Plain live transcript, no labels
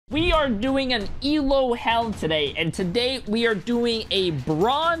we are doing an Elo Hell today, and today we are doing a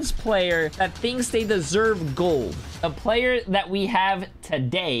bronze player that thinks they deserve gold. The player that we have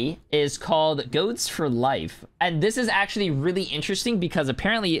today is called Goats for Life. And this is actually really interesting because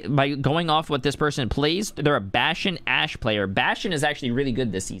apparently by going off what this person plays, they're a Bastion Ashe player. Bastion is actually really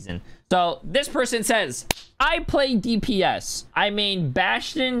good this season. So this person says, I play DPS. I main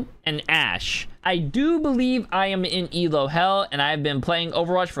Bastion and Ashe. I do believe I am in Elo Hell, and I have been playing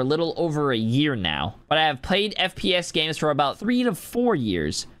Overwatch for a little over a year now. But I have played FPS games for about 3 to 4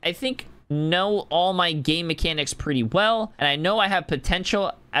 years. I think know all my game mechanics pretty well, and I know I have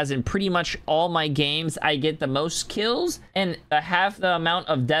potential, as in pretty much all my games I get the most kills and half the amount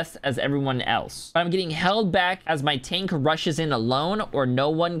of deaths as everyone else. But I'm getting held back as my tank rushes in alone or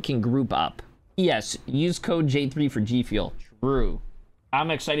no one can group up. Yes, use code J3 for G Fuel. True.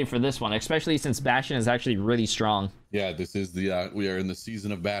 I'm excited for this one, especially since Bastion is actually really strong. Yeah, this is the we are in the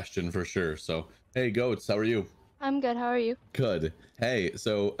season of Bastion for sure. So hey Goats, how are you? I'm good. How are you? Good. Hey,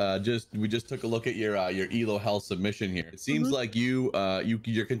 so we just took a look at your Elo Hell submission here. It seems like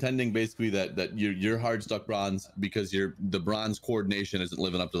you're contending basically that you're hard stuck bronze because the bronze coordination isn't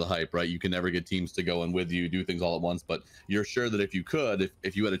living up to the hype, right? You can never get teams to go in with you, do things all at once, but you're sure that if you could,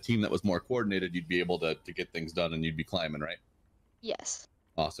 if you had a team that was more coordinated, you'd be able to get things done and you'd be climbing, right? Yes.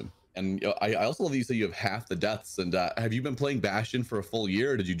 Awesome. And I also love that you say you have half the deaths. And have you been playing Bastion for a full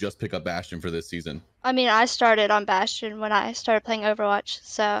year, or did you just pick up Bastion for this season? I mean, I started on Bastion when I started playing Overwatch,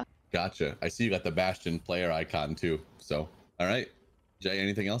 so. Gotcha. I see you got the Bastion player icon too. So, all right. Jay,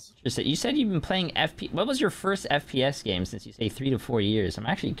 anything else? You said you've been playing What was your first FPS game since you say 3 to 4 years? I'm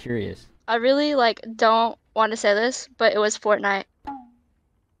actually curious. I really don't want to say this, but it was Fortnite.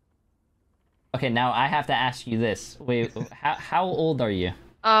 Okay, now I have to ask you this. Wait, how old are you?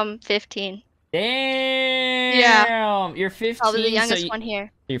 15. Damn! Yeah. You're 15. Probably the youngest one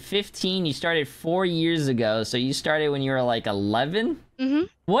here. You're 15. You started 4 years ago, so you started when you were like 11? Mm-hmm.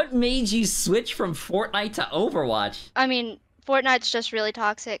 What made you switch from Fortnite to Overwatch? I mean, Fortnite's just really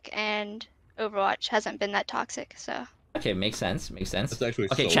toxic, and Overwatch hasn't been that toxic, so. Okay, makes sense. Makes sense. That's actually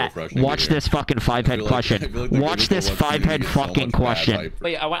okay, so chat. Watch this fucking five-head question. Watch this five-head fucking question.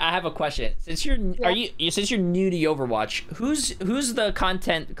 Wait, I have a question. Since you're since you're new to Overwatch, who's the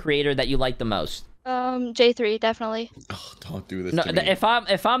content creator that you like the most? J3 definitely. Oh, don't do this. No, to me. if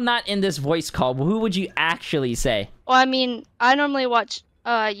I'm not in this voice call, who would you actually say? Well, I mean, I normally watch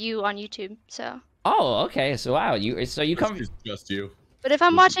you on YouTube, so. Oh, okay. So wow, you come. Just you. But if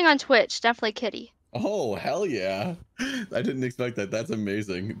I'm watching on Twitch, definitely Kitty. Oh, hell yeah. I didn't expect that. That's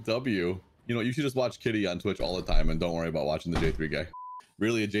amazing. W. You know, you should just watch Kitty on Twitch all the time and don't worry about watching the J3 guy.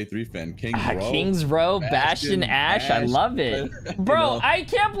 Really a J3 fan. Kings Row, Bastion, Ashe. I love it. Bro, I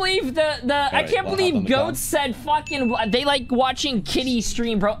can't believe I can't believe Goats said fucking they like watching Kitty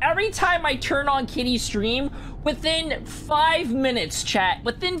stream, bro. Every time I turn on Kitty stream, within 5 minutes, chat.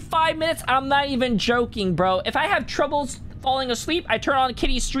 Within 5 minutes, I'm not even joking, bro. If I have troubles falling asleep, I turn on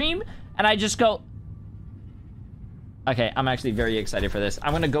Kitty stream and I just go. Okay, I'm actually very excited for this.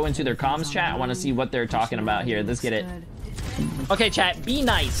 I'm gonna go into their comms chat. I want to see what they're talking about here. Let's get it. Okay, chat, be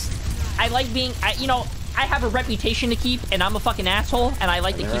nice. I like being, I have a reputation to keep, and I'm a fucking asshole, and I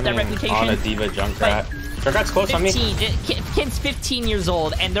like to keep that reputation. On a diva Junkrat. Junkrat's close on me. Kid's 15 years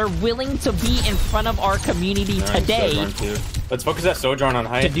old, and they're willing to be in front of our community today. Let's focus that Sojourn on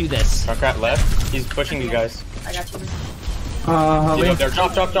height. To do this. Junkrat left. He's pushing you guys. I got you. Get up there.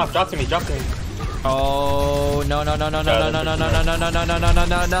 Drop to me. Oh no! Oh,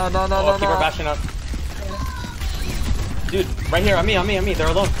 keep our Bastion up. Dude, right here, on me. They're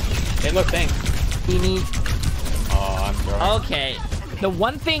alone. They look, dang. Oh, I'm throwing. Okay. The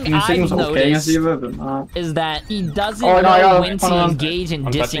one thing I've noticed is that he doesn't know when to engage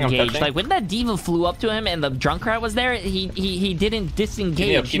and disengage. Like when that diva flew up to him and the Junkrat was there, he didnn't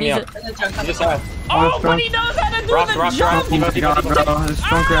disengage. Keep me up. Oh, but he knows how to do the jump!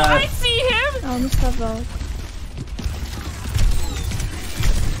 I see him!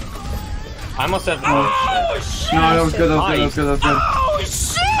 I almost have. Oh shit! No, that was good. Oh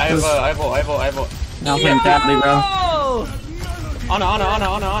shit! I have a. Now playing badly, bro.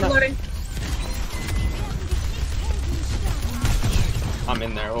 Ana. Loading. I'm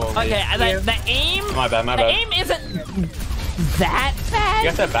in there. Holy. Okay, the aim. My bad. The aim isn't that bad. You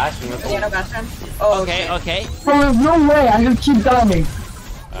got that Bastion with Yeah, no Bastion. Oh, okay. Bro, there's no way. I just keep dying.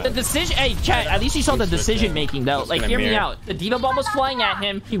 The decision, hey, chat, at least you saw the decision making though. Like, hear me out. The diva bomb was flying at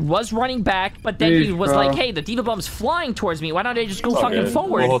him. He was running back, but then he was like, hey, the diva bomb's flying towards me. Why don't I just go fucking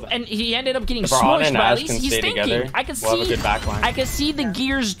forward? And he ended up getting smushed, but at least he's thinking. I can see the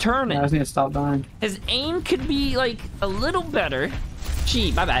gears turning. I just need to stop dying. His aim could be like a little better.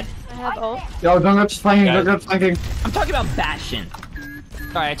 Gee, my bad. I have ult. Yo, Junkrat's flanking, Yeah. Junkrat's flanking. I'm talking about Bastion.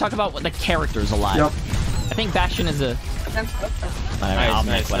 Sorry, I talk about what the characters a lot. Yep. I think Bastion is a... Whatever, I'll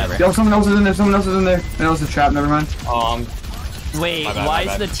nice, make whatever. Yo, someone else is in there, someone else is in there. I know it's a trap, never mind. Wait, My bad, why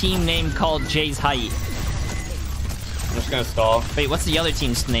my is bad. the team name called Jay's Height? I'm just gonna stall. Wait, what's the other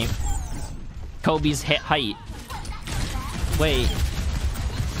team's name? Kobe's Height. Wait.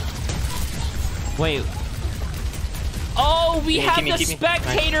 Wait. Oh, we have keep me, the keep me.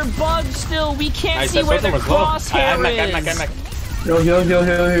 spectator bug still. We can't Nice, see that where first the one was low. crosshair I'm is. back.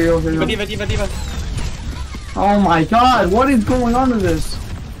 Yo, Diva. Oh my god, what is going on with this?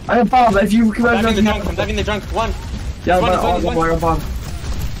 I have Bob, if you come I'm back, diving the drunk. One. yeah, One, but one, one. I have Bob.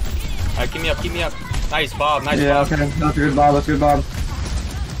 Alright, keep me up. Nice, Bob. Nice, Yeah, Bob. okay, that's a good Bob, that's a good Bob.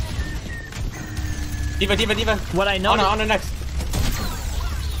 Diva. What I noticed, On the next.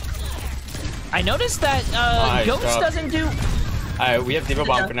 I noticed that Nice Ghost job. doesn't do. Alright, we have Diva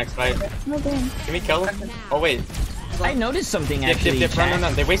Bomb for next fight. Can we kill him? Oh, wait. I noticed something Dip. actually. Chat.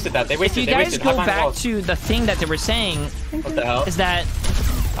 No. They wasted that. If you guys go back to the thing that they were saying, What the hell? is that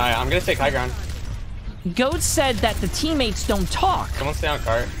Alright, I'm gonna take high ground. Goat said that the teammates don't talk, Someone stay on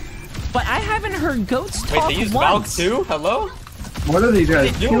cart. but I haven't heard Goats Wait, talk they use Valk once. too? Hello? What are these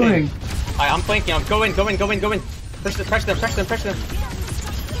guys they doing? doing? Alright, I'm flanking. I'm going. Press them.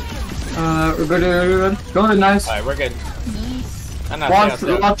 We're good. Go ahead, nice. Alright, we're good. I'm not Watch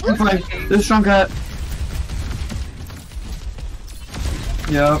stay flank. This Junkrat.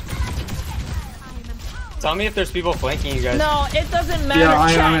 Yep. Tell me if there's people flanking you guys. No, it doesn't matter, Yeah,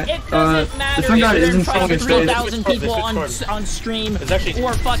 I am chat. it. It doesn't matter this one guy if isn't there's showing probably his face. 3,000 This people Discord. on stream It's actually-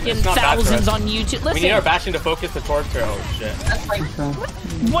 or fucking it's not bad for thousands us. on YouTube. We need our Listen, Bastion to focus the torch. Oh shit.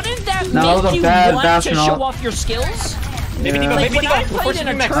 wouldn't that No, that make was a you bad want to Bastion show ult. off your skills? Maybe Yeah. Diva, Like maybe when Diva. I Before played she in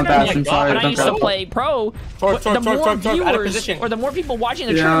a max. tournament Bastion, sorry, when I used to don't play pro, Torch, the more out of viewers position. or the more people watching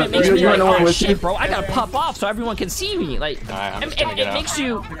the Yeah, tournament makes you- me you like, know oh with shit, you. bro, I gotta pop off so everyone can see me. Like, Alright, I'm and, just gonna and get it out. makes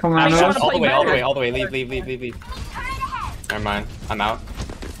you. Come on, I just man. want to All play the way, better. all the way. Leave. Never mind. I'm out.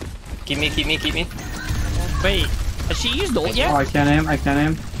 Keep me. Wait, has she used ult Oh, yet? I can't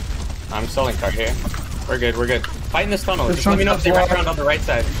aim. I'm stalling card here. We're good. Fight in this tunnel. This Just let me know if they one's wrap around on the right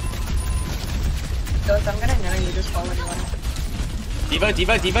side. Ghost, I'm gonna know you just follow anyone. Diva.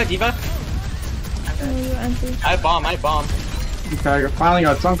 I have bomb. Okay, I finally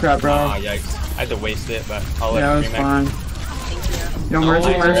got Junkrat, bro. Oh, yikes. I had to waste it, but I'll let Yeah, it it's remake. fine. Thank you. Yo,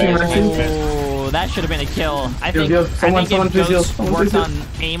 mercy. Oh, that should have been a kill. I think, heal. Someone I think if please heal. Ghost Someone worked please on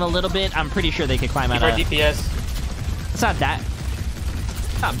aim a little bit, I'm pretty sure they could climb out Keep our of. DPS. It's not that.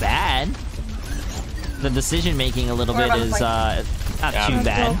 Not bad. The decision making a little bit is not Yeah. too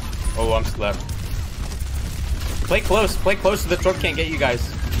bad. Oh, I'm left. Play close so the torp can't get you guys.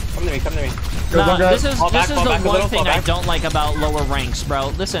 Come to me. No, Junkrat. this is Fall back the a little, one thing fall I back. don't like about lower ranks, bro.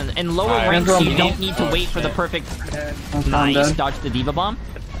 Listen, in lower Alright. ranks, Andrew, you I'm don't dead. need to Oh, wait for the shit. perfect. I'm Nice, dead. dodge the diva bomb.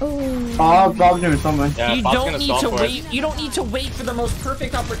 Oh, Bob's doing something. Yeah, You Bob's don't gonna need stall to for us. wait. You don't need to wait for the most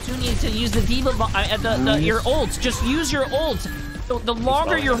perfect opportunity to use the diva bomb. Your ult. Just use your ult. The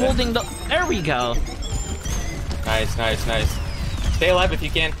longer you're there. holding the. There we go. Nice. Stay alive if you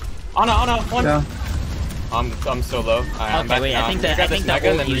can. Oh no, one. Yeah. I'm so low. I'm Okay, back wait. now. I think Grab this mega the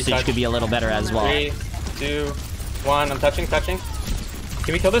and ult then usage retouch. could be a little better as well. 3, 2, 1. I'm touching. Can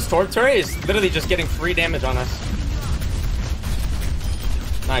we kill this torp? Turret is literally just getting free damage on us.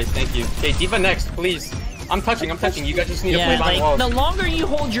 Nice, thank you. Okay, Diva next, please. I'm touching. You guys just need to play Yeah, behind like walls. the longer you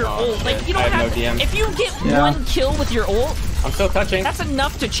hold your Oh, ult, like shit. you don't I have have. no DM. If you get Yeah. one kill with your ult, I'm still touching. that's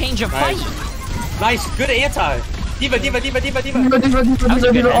enough to change a fight. Nice, good anti. Diva. That was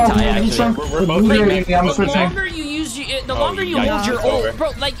a good anti, actually. We're both Like, I'm the switching. longer you use, the longer you yeah, hold your it's over. ult,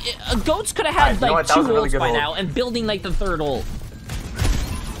 bro. Like Goats could have had you know like what, that 2 was a really ults good by ult. now and building like the 3rd ult.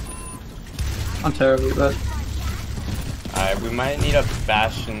 I'm terrible, but Alright, we might need a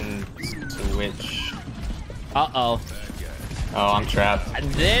Bastion switch. Oh, Oh, I'm trapped.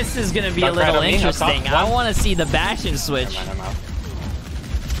 this is gonna be a Dark Red little on me, up top, interesting. I one. want to see the Bastion switch. Never mind,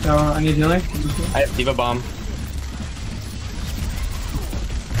 I'm out. I need healing. I have Diva bomb.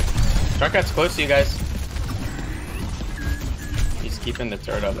 Junkrat's close to you guys. He's keeping the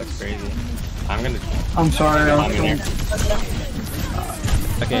turret up. That's crazy. I'm sorry. Bomb in here.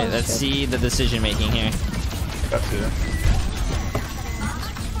 Okay, let's see the decision making here. Up to it.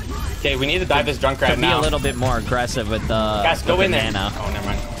 Okay, we need to dive this Junkrat Could be now. a little bit more aggressive with the. Guys, go with in the there. mana. Oh, never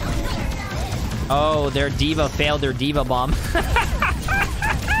mind. Oh, their diva failed their diva bomb.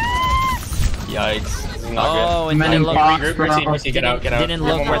 Yikes. This is not Oh, and Many didn't look, box, good. bro. Mercy, get out. didn't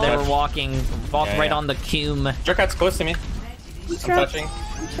look One where more they were touch. walking. Walked Yeah, right yeah. on the cume. Junkrat's close to me. I'm touching.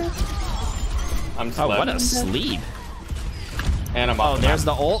 I'm Oh, what slept. a sleep. And I'm Oh, off the there's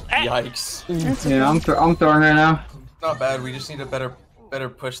map. the ult. Yikes. Yeah, I'm throwing right now. Not bad. We just need a better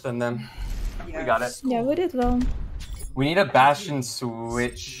push than them. Yeah. We got it. Ja, we did well. We need a Bastion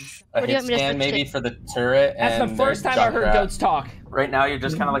switch, a What do you hit want me to scan switch maybe to? for the turret. That's the and first their time I heard Junkrat. goats talk. Right now, you're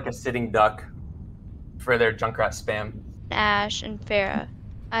just kind of like a sitting duck for their Junkrat spam. Ash and Farah.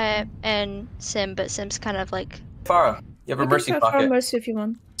 And Sim, but Sim's kind of like Farah, you have a mercy pocket. Mercy if you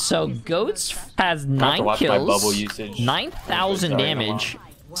want. So goats has I have to 9 watch my bubble kills, usage. 9,000 Sorry, damage,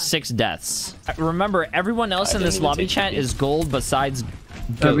 6 deaths. Remember, everyone else I in didn't this even lobby take chat the is gold besides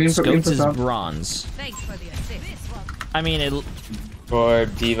we goats. input- Goats is input top. bronze. I mean, it. For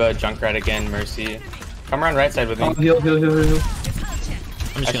Diva, Junkrat again, Mercy. Come around right side with me. Oh, heal. I'm just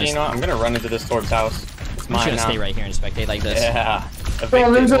Actually, gonna, you know what? I'm gonna run into this Torb's house. It's I'm just mine gonna now. stay right here and spectate like this. Yeah.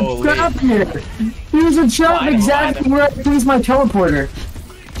 Bro, there's a Holy. trap here. There's a trap Find him, exactly find where I placed my teleporter.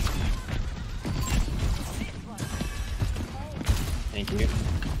 Thank you.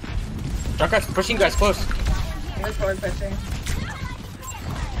 Junkrat's pushing you guys close. Here's forward pushing.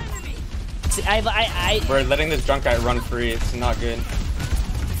 See, We're letting this Junkrat run free. It's not good.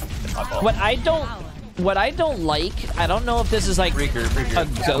 It's my fault. what I don't like, I don't know if this is like Freaker. a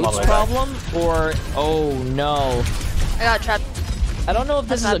goats problem or oh no. I got trapped. I don't know if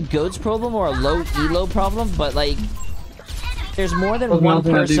this is a goats problem or a low elo problem, but like there's more than Look, one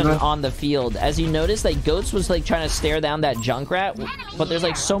nothing, person Diva. on the field. As you notice, like goats was like trying to stare down that Junkrat, but there's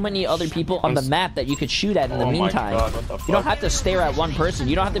like so many other people on the map that you could shoot at in the Oh my meantime. God, what the You don't fuck? have to stare at one person.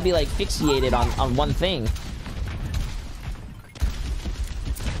 You don't have to be like fixated on one thing.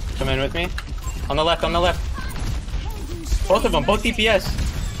 Come in with me. On the left. Both of them. Both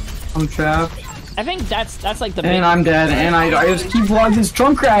DPS. I'm trapped. I think that's like the big. And I'm dead, and I just keep watching. This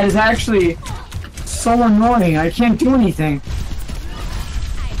Junkrat is actually so annoying. I can't do anything.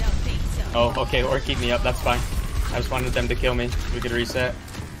 Oh, okay. Or keep me up. That's fine. I just wanted them to kill me. We could reset.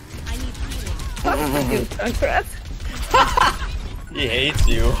 You Junkrat. He hates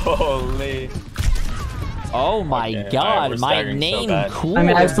you. Holy. Oh my Okay, god, alright, we're my staggering so name bad. cool. I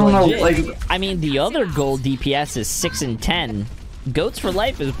mean, I still know, legit. like, I mean, the other gold DPS is 6 and 10. Goats for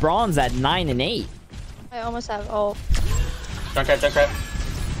Life is bronze at 9 and 8. I almost have ult. Junkrat.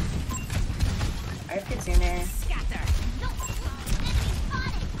 I have Kitsune.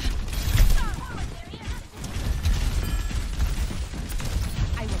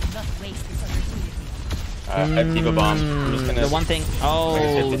 I have Diva Bomb. I'm just gonna... The one thing. Oh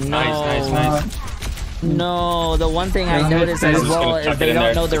no! Nice. No, the one thing I Yeah, noticed I'm as just well gonna is chuck it they in don't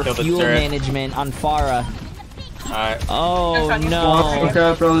there know to their kill the fuel turret. management on Farah. Alright. Oh Oh, no!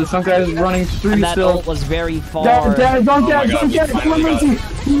 Junkrat, bro. This Junkrat is running through And that still. ult was very far. Dead, Oh my God, we Junkrat, finally got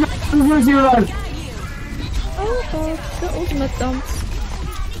Mercy. Mercy, alive. Oh god, the ultimate dumps.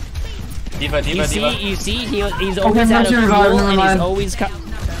 Diva. You see, he's always out of Mercy fuel revived, never and he's mind. always the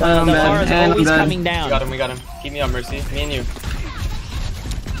I'm dead, Farah's and I'm always dead. coming down. We got him. Keep me up, Mercy. Me and you.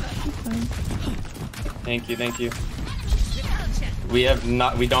 Thank you. We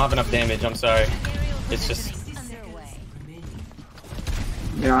don't have enough damage. I'm sorry. It's just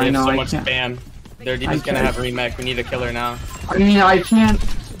Yeah, they I have know. so I much can't. spam. Their Diva's gonna have remake. We need a killer now. I mean, I can't.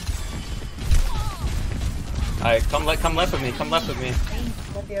 Alright, come left with me.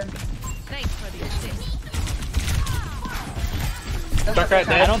 With you. Junkrat I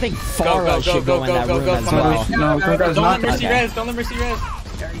dead. don't think Farah should go in that room as come well. on. No, Junkrat's Don't not let Mercy that. res. Don't let Mercy res.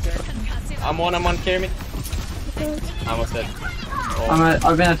 Very good. I'm one. Carry me. I almost dead. Oh.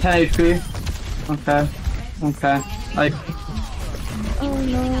 I've been at 10 HP. Okay. Like, Oh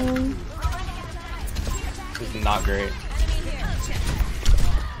no. This is not great.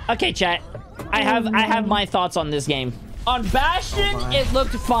 Okay, chat. I have my thoughts on this game. On Bastion, it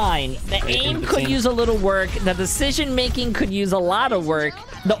looked fine. The aim could use a little work. The decision making could use a lot of work.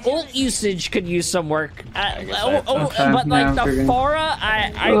 The ult usage could use some work. Okay, But like yeah, the I'm figuring. Farah,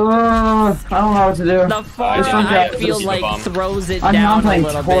 I don't know what to do. the Farah, I Junkrat- feel Just like bomb. throws it I'm not down a playing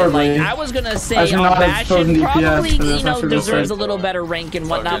little bit. horribly. Like I was gonna I say should on not have chosen Bastion, DPS, probably but that's not true to deserves say. a little better rank and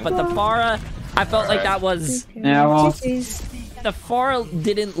whatnot. But the Farah, I felt like that was. Yeah, well. GG's. The Farah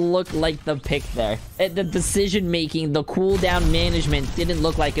didn't look like the pick there. The decision making, the cooldown management didn't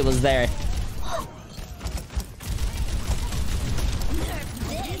look like it was there.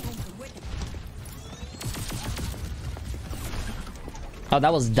 Oh,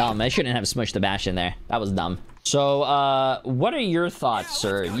 that was dumb. I shouldn't have smushed the Bastion there. That was dumb. So, what are your thoughts,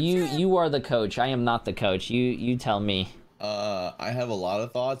 sir? You are the coach. I am not the coach. You tell me. I have a lot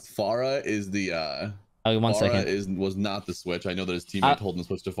of thoughts. Farah is the Oh, one Farah second. was not the switch. I know that his teammate told him to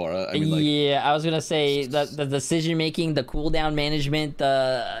switch to Farah. I mean, like, Yeah, I was gonna say the decision making, the cooldown management,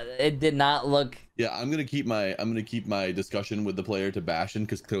 it did not look Yeah, I'm gonna keep my discussion with the player to Bastion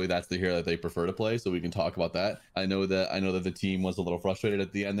because clearly that's the hero that they prefer to play. So we can talk about that. I know that the team was a little frustrated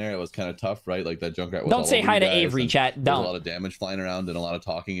at the end there. It was kind of tough, right? Like that Junkrat was. Don't say hi to Avery, chat. There's Don't. a lot of damage flying around and a lot of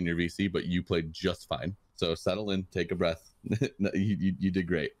talking in your VC, but you played just fine. So settle in, take a breath. you did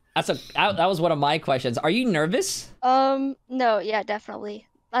great. That was one of my questions. Are you nervous? No, yeah, definitely.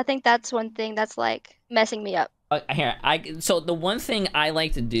 I think that's one thing that's like messing me up. So the one thing I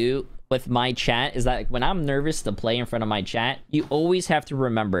like to do with my chat is that like, when I'm nervous to play in front of my chat, you always have to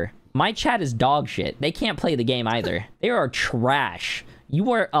remember my chat is dog shit. They can't play the game either. They are trash.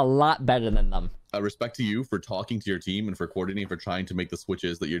 You are a lot better than them. Respect to you for talking to your team and for coordinating, for trying to make the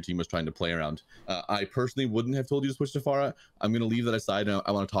switches that your team was trying to play around. I personally wouldn't have told you to switch to Pharah. I'm going to leave that aside. And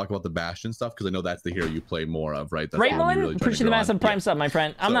I want to talk about the Bastion stuff because I know that's the hero you play more of, right? That's right, Mullen? Appreciate the massive prime sub, my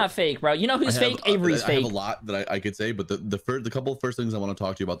friend. I'm not fake, bro. You know who's fake? Avery's fake. I have a lot that I could say, but the couple of first things I want to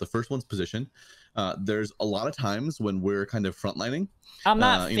talk to you about. The first one's position. There's a lot of times when we're kind of frontlining. I'm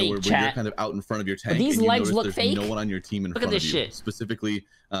not fake, where chat. you're kind of out in front of your tank. But these and legs look there's fake. No one on your team in look front at this of you. shit. Specifically,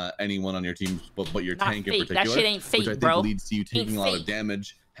 anyone on your team, but your Not tank fake. in particular. That shit ain't fake, which I think bro. leads to you taking a lot fake. of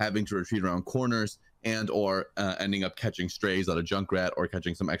damage, having to retreat around corners, and or ending up catching strays out of Junkrat or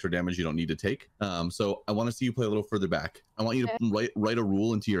catching some extra damage you don't need to take. So I want to see you play a little further back. I want you to write a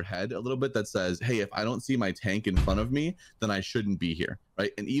rule into your head a little bit that says, hey, if I don't see my tank in front of me, then I shouldn't be here,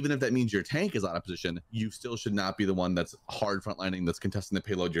 right? And even if that means your tank is out of position, you still should not be the one that's hard frontlining, that's contesting the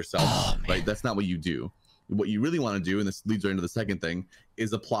payload yourself, right? That's not what you do. What you really want to do, and this leads right into the second thing,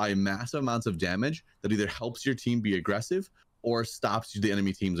 is apply massive amounts of damage that either helps your team be aggressive or stops the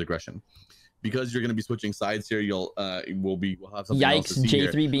enemy team's aggression. Because you're going to be switching sides here, we'll have something else to see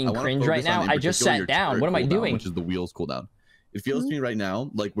Yikes, J3 here. being cringe right now. I just sat down. What am I doing? Which is the wheels cooldown. It feels to me right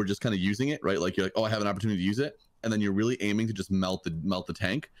now like we're just kind of using it, right? Like you're like, oh, I have an opportunity to use it, and then you're really aiming to just melt the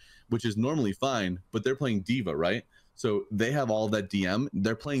tank, which is normally fine. But they're playing Diva, right? So they have all that DM.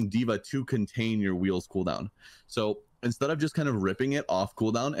 They're playing Diva to contain your wheels cooldown. So instead of just kind of ripping it off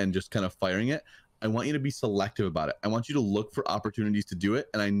cooldown and just kind of firing it, I want you to be selective about it. I want you to look for opportunities to do it.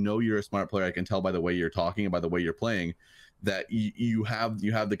 And I know you're a smart player. I can tell by the way you're talking and by the way you're playing that you have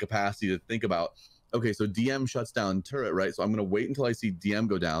the capacity to think about, okay, so DM shuts down turret, right? So I'm going to wait until I see DM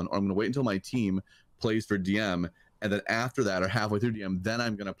go down, or I'm going to wait until my team plays for DM. And then after that, or halfway through DM, then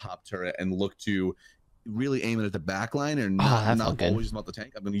I'm going to pop turret and look to really aim it at the back line and not always about the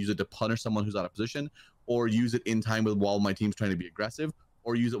tank. I'm going to use it to punish someone who's out of position, or use it in time while my team's trying to be aggressive,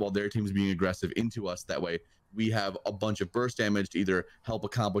 or use it while their team's being aggressive into us. That way we have a bunch of burst damage to either help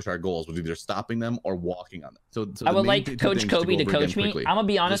accomplish our goals with either stopping them or walking on them. So I would like Coach Kobe to coach me. I'm gonna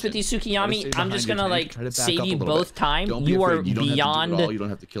be honest with you, Sukiyami. I'm just gonna like save you both time. You are beyond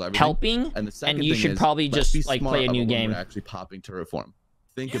helping, and you should probably just like play a new game. Actually popping turret form.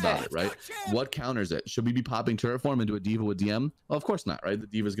 Think about it, right? What counters it? Should we be popping turret form into a Diva with DM? Well, of course not, right? The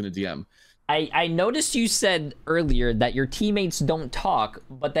Diva's gonna DM. I noticed you said earlier that your teammates don't talk,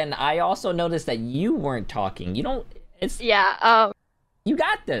 but then I also noticed that you weren't talking. You don't. It's you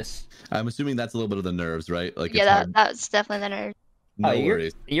got this. I'm assuming that's a little bit of the nerves, right? Like yeah, that's definitely the nerves. No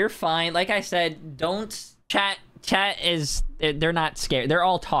worries. You're fine. Like I said, don't chat. Chat is they're not scared. They're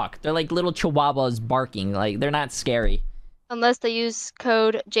all talk. They're like little chihuahuas barking. Like they're not scary. Unless they use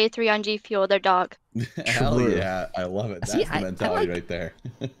code J3 on G Fuel, their dog. Hell yeah, I love it. That's the mentality right there.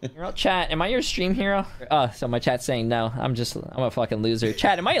 You're all chat. Am I your stream hero? So my chat's saying no. I'm a fucking loser.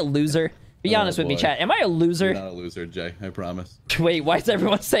 Chat, am I a loser? Be honest with me, chat. Am I a loser? You're not a loser, Jay. I promise. Wait, why is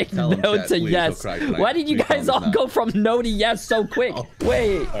everyone saying no to yes? Why did you guys all go from no to yes so quick?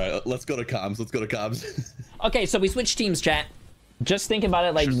 Wait. All right, let's go to comms. Let's go to comms. Okay, so we switched teams, chat. Just think about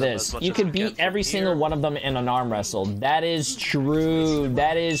it like this. You could beat every single one of them in an arm wrestle. That is true.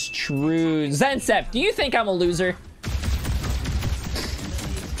 That is true. Zensep, do you think I'm a loser?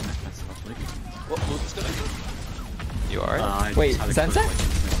 You are? Wait, Zensep?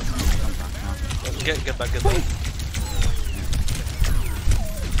 Get back, get back.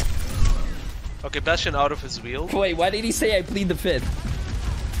 Okay, Bastion out of his wheel. Wait, why did he say I plead the fifth?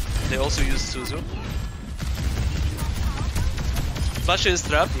 They also use Suzu. Bastion is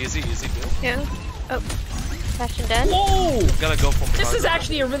trapped. Easy kill. Yeah. Oh. Bastion dead. Whoa! Gotta go from this is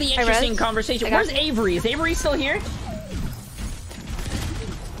actually a really interesting conversation. Where's Avery? Is Avery still here?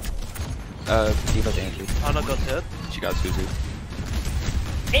 Diva's Andrew. Anna got hit. She got Suzu.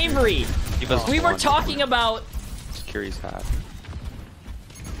 Avery! We were talking about... Security's hat.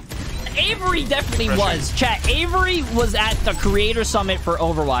 Avery definitely was. Chat, Avery was at the Creator Summit for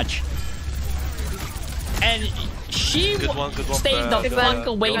Overwatch. And she stayed the fuck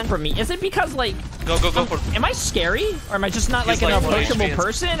away from me. Is it because, like, Go for. Am I scary? Or am I just not He's like an like approachable HP.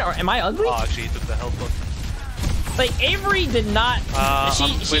 person? Or am I ugly? Oh, actually, he took the health one. Like Avery did not.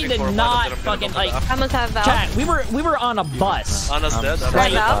 She did not fucking like. I must have Val. Chat. We were on a bus. Anna's dead.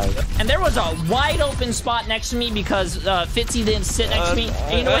 Right, Val? And there was a wide open spot next to me because Fitzy didn't sit next to me.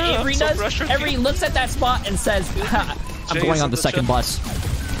 And you know what Avery so does? frustrating. Avery looks at that spot and says, I'm Jay's going on in the the second chat. bus.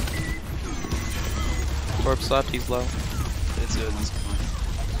 Corpse left, he's low. It's good.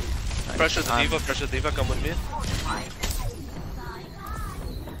 Pressure the diva. Pressure the diva. Come with me.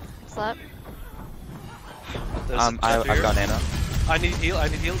 Slap. There's a trap I've here. got Nana. I need heal. I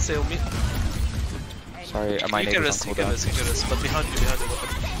need heal. Stay on me. Sorry, my You can neighbor's risk. on You can cooldown. risk. You can risk. But behind you. Behind you. Weapon.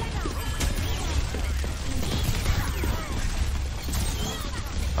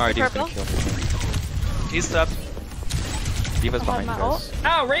 Alright, Diva's gonna Purple. kill me. He's tapped. Diva's behind you my guys.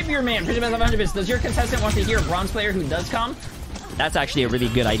 Oh, Rapier Man, 100 bits. Does your contestant want to hear a bronze player who does come? That's actually a really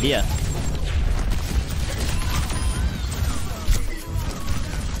good idea.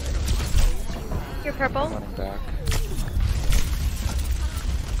 You're purple. Running back.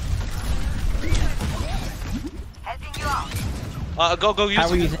 Go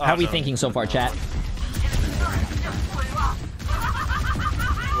use. How are we thinking so far, chat?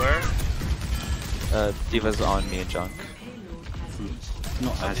 Where? Diva's on me and Junk.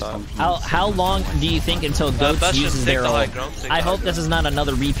 How long do you think until Goats Bastion, uses take their the high ult? ground, take the I high hope this is not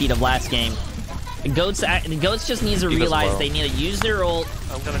another repeat of last game. Goats just needs to Diva's realize low. they need to use their ult.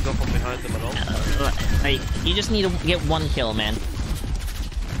 I'm gonna go from behind them and all. Like, you just need to get one kill, man. Get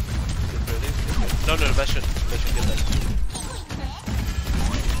ready. No, Bastion. Bastion, get that.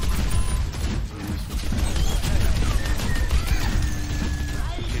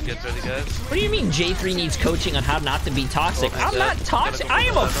 Okay, get ready, guys. What do you mean J3 needs coaching on how not to be toxic? Oh, I'm yeah. not toxic. Gotta go I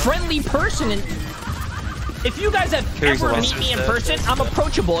am for a that, friendly person, and if you guys have Carries ever a lot. meet me in Dead, person, dead, I'm dead.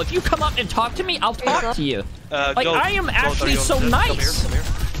 approachable. If you come up and talk to me, I'll talk to you. Like, Goat. I am Goat, actually are you on so the dead? nice. Come here.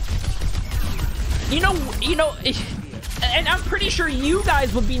 You know, and I'm pretty sure you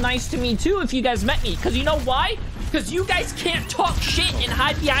guys would be nice to me too if you guys met me. Because you know why? Because you guys can't talk shit and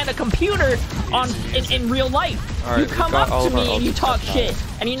hide behind a computer in real life. All right, you come we've got up all to of our me and you ults talk up now. shit.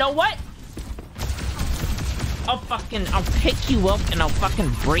 And you know what? I'll pick you up and I'll fucking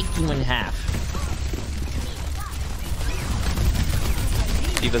break you in half.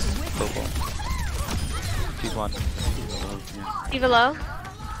 Diva's purple. She's one. Diva low.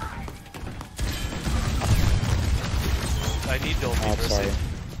 I need the Oh, ulti, sorry. Mercy.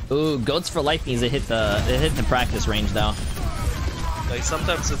 Ooh, Goats for Life needs to hit the practice range though. Like,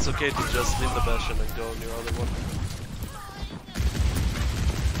 sometimes it's okay to just leave the Bastion and go on your other one.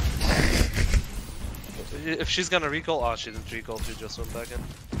 If she's gonna recall, oh, she didn't recall, she just went back in.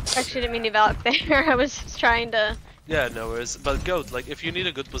 Actually, didn't mean to valid there. I was trying to. Yeah, no worries. But Goat, like, if you need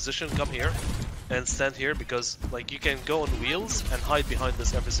a good position, come here and stand here because, like, you can go on wheels and hide behind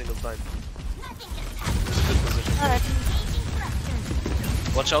this every single time. It's a good position. Alright.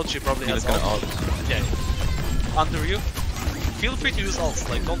 Watch out, she probably Diva's has gonna ult. ult. Yeah. Under you. Feel free to use ults,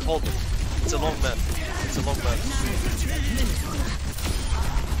 like, don't hold them. It's a long map. It's a long map.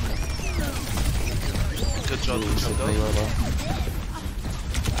 Good job, good job, Goat.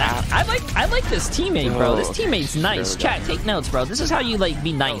 I like this teammate, bro. This Oh, teammate's nice. there we Chat, take notes, bro. This is how you like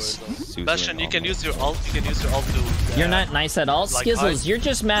be nice. Bastion, you can use your ult. You can use your ult to. You're not nice at all, like, Skizzles. You're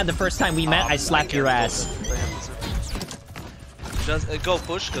just mad the first time we met. I slapped your ass. Just go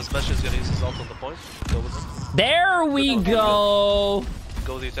push, because Bastion's gonna use his ult on the point. Go with him. There we go.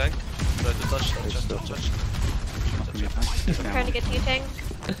 Go to your tank. Try to touch. Trying to get to you, Tang.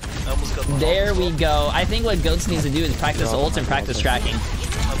 I almost got the There ult as we well. go. I think what Goats needs to do is practice ults and practice tracking.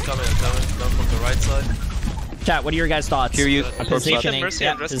 I'm coming. Down from the right side. Chat, what are your guys' thoughts? Here you- Positioning. Mercy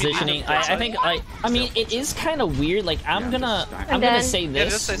Yeah, and Rescue positioning. Beacon I outside. think I mean it is kind of weird. Like I'm gonna then- say Yeah,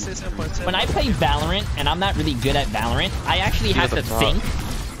 just this. say same point. When I play Valorant and I'm not really good at Valorant, I actually have to the top. think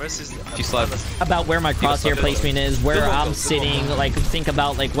Mercy's She slept. about where my crosshair placement is, where Good one, I'm good sitting, one. like think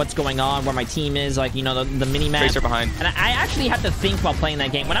about like what's going on, where my team is, like you know the mini map. Tracer behind. And I actually have to think while playing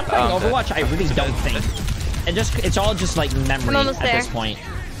that game. When I'm playing Oh, okay. Overwatch, I really don't think. It's all just like memory I'm almost at this there. point.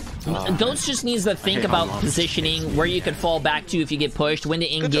 Goats just needs to think about positioning, where you could fall back to if you get pushed, when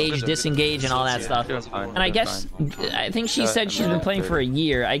to engage, job. disengage, and all that stuff. It was fine. And I It was guess, fine. I think she said she's been playing for a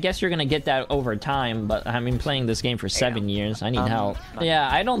year. I guess you're gonna get that over time, but I've been playing this game for 7 years. I need help. Yeah,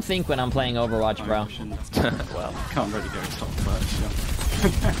 I don't think when I'm playing Overwatch, bro. Well, Can't really go top much.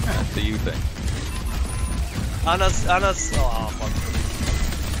 what do you think? Anna's. Oh, fuck.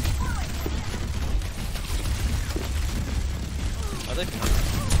 I think.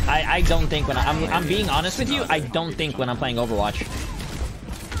 I don't think when I'm being honest with you, I don't think when I'm playing Overwatch.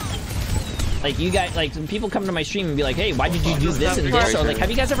 Like you guys, like some people come to my stream and be like, "Hey, why did you do this and this?" Or like, have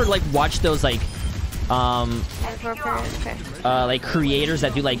you guys ever like watched those like, like creators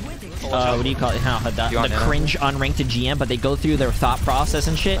that do like, what do you call it? The cringe unranked to GM, but they go through their thought process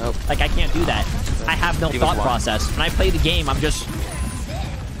and shit. Like I can't do that. I have no thought process. When I play the game, I'm just.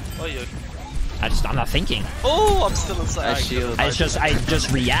 I'm not thinking. Oh, I'm still inside. I just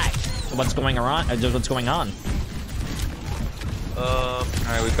react to what's going on. What's going on.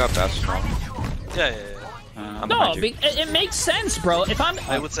 Alright, we've got Bastion. Yeah. No, it makes sense, bro. If I'm,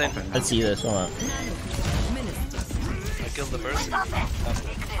 I would say. Let's see this. Hold on. I killed the Mercy.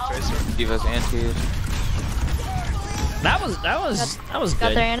 Diva's anti. That was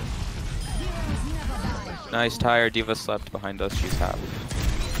good. Nice tire. Diva slept behind us. She's half.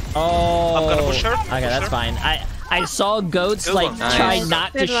 Oh. I'm gonna push her. Okay, that's fine. I saw goats like try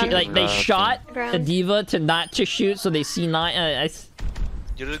not to shoot. Like they shot the Diva to not to shoot, so they C9.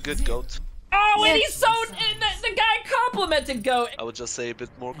 You did a good goat. Oh, and he's so. The guy complimented goat. I would just say a bit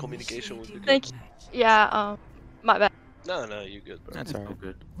more communication would be good. Thank you. Yeah. My bad. No, you good, bro. That's alright.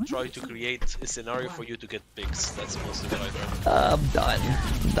 Good. Try to create a scenario for you to get picks. That's mostly what I try. I'm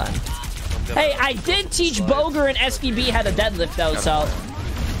done. Hey, I did teach Boger and SVB how to deadlift though, so.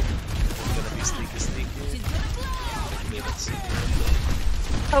 Gonna be sneaky. Okay, let's see.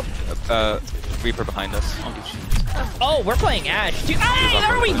 Reaper behind us. Oh, we're playing Ashe. Dude, hey,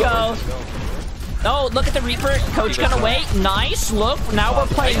 there we go. Oh, look at the Reaper. Coach got away. Nice. Look, now we're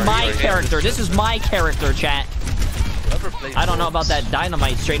playing my character. This is my character, chat. I don't know about that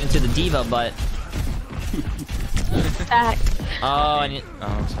dynamite straight into the Diva, but.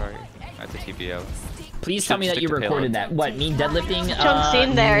 Oh, sorry. I have to TP out. Please tell me that you recorded that. What, me deadlifting? Jumped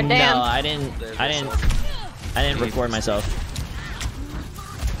in there, damn. No, I didn't record myself.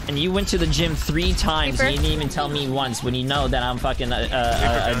 And you went to the gym 3 times and you didn't even tell me once when you know that I'm fucking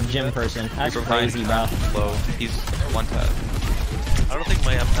a gym person. That's crazy, bro. Low. He's one tap. I don't think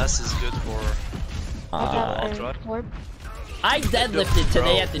my MS is good for I deadlifted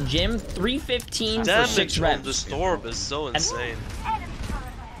today at the gym 315 for 6 reps. The storm is so insane.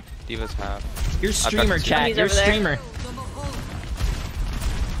 Diva's half. You're streamer, chat. You're streamer.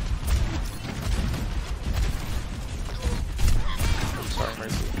 Sorry,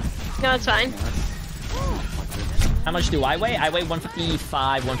 Mercy. No, it's fine. How much do I weigh? I weigh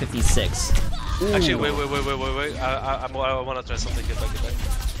 155, 156. Ooh. Actually, wait. I want to try something. Get back.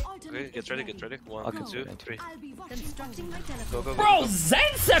 Okay, get ready. 1, 2, 3. Go. Bro,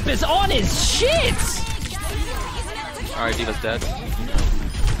 Zensep is on his shit! Alright, Diva's dead.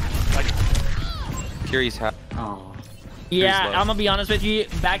 Fury's half. Oh. Yeah, I'm gonna be honest with you.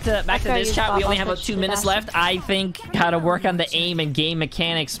 Back to this chat. We only have about 2 minutes left. I think gotta work on the aim and game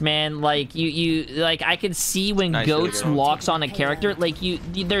mechanics, man. Like you like I can see when Goats locks on a character. Like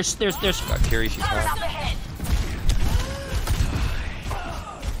there's. Got Fury, she's half.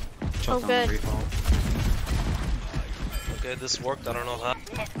 Oh, good. Okay, this worked. I don't know how,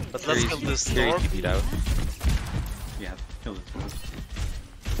 but let's kill this storm. Beat out. Yeah, kill it.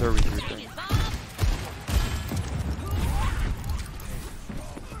 They're regrouping.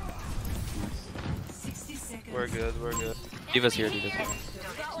 We're good. Diva's here.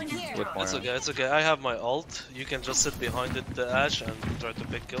 It's okay. I have my ult. You can just sit behind it, the Ashe, and try to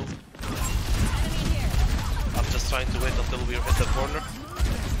pick kills. I'm just trying to wait until we hit the corner.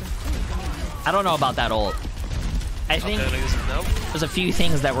 I don't know about that ult. I think there's a few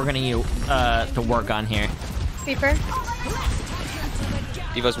things that we're gonna use to work on here. Reaper.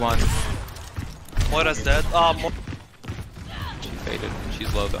 Diva's one. Moira's dead. She faded.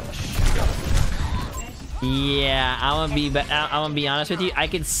 She's low though. Yeah, I'm gonna be honest with you. I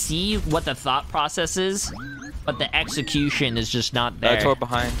can see what the thought process is, but the execution is just not there. Tor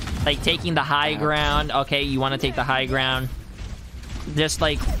behind. Like taking the high ground. Okay, you want to take the high ground. Just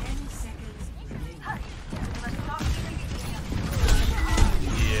like. Yeah,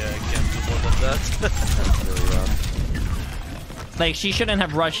 I can't do more than that. Like she shouldn't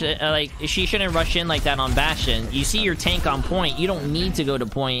have rushed. She shouldn't rush in like that on Bastion. You see your tank on point. You don't need to go to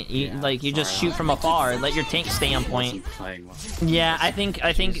point. You just shoot from afar. Let your tank stay on point. Yeah, I think.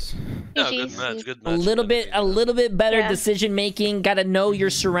 No, good match. A little bit better decision making. Got to know your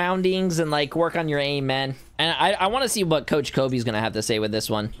surroundings and like work on your aim, man. And I want to see what Coach Kobe's gonna have to say with this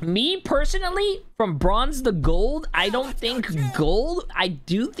one. Me personally, from bronze to gold, I don't think gold. I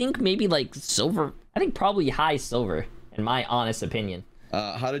do think maybe like silver. I think probably high silver. In my honest opinion.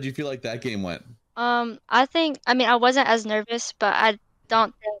 How did you feel like that game went? I mean, I wasn't as nervous, but I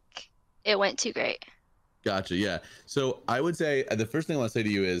don't think it went too great. Gotcha. Yeah. So I would say the first thing I want to say to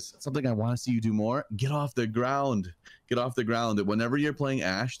you is something I want to see you do more. Get off the ground. Get off the ground. Whenever you're playing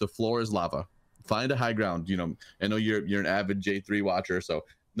Ashe, the floor is lava. Find a high ground. You know, I know you're an avid J3 watcher, so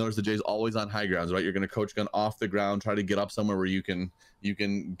notice the J's always on high grounds, right? You're going to coach gun off the ground, try to get up somewhere where you can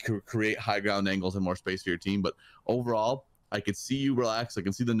create high ground angles and more space for your team. But overall, I could see you relax. I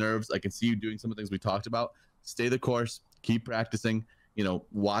can see the nerves. I can see you doing some of the things we talked about. Stay the course. Keep practicing. You know,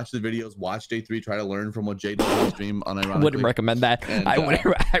 watch the videos, watch J3, try to learn from what Jay does on stream. Unironically, I wouldn't recommend that. And, I wouldn't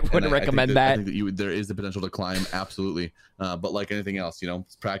recommend that. I think that there is the potential to climb, absolutely. But like anything else, you know,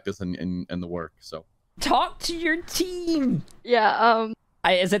 it's practice and the work. So talk to your team. Yeah.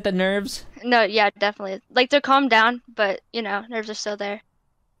 Is it the nerves? No. Yeah. Definitely. Like they're calmed down, but you know, nerves are still there.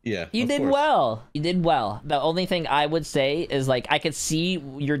 Yeah. You did well. You did well. The only thing I would say is like I could see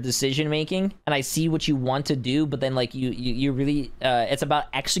your decision making and I see what you want to do, but then like you really it's about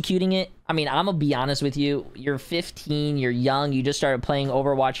executing it. I mean, I'm gonna be honest with you. You're 15. You're young. You just started playing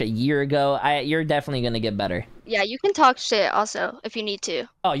Overwatch a year ago. You're definitely gonna get better. Yeah, you can talk shit also if you need to.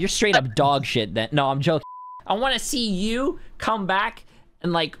 Oh, you're straight up dog shit then. No, I'm joking. I want to see you come back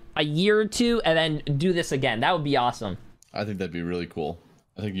in like a year or two and then do this again. That would be awesome. I think that'd be really cool.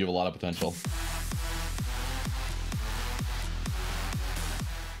 I think you have a lot of potential.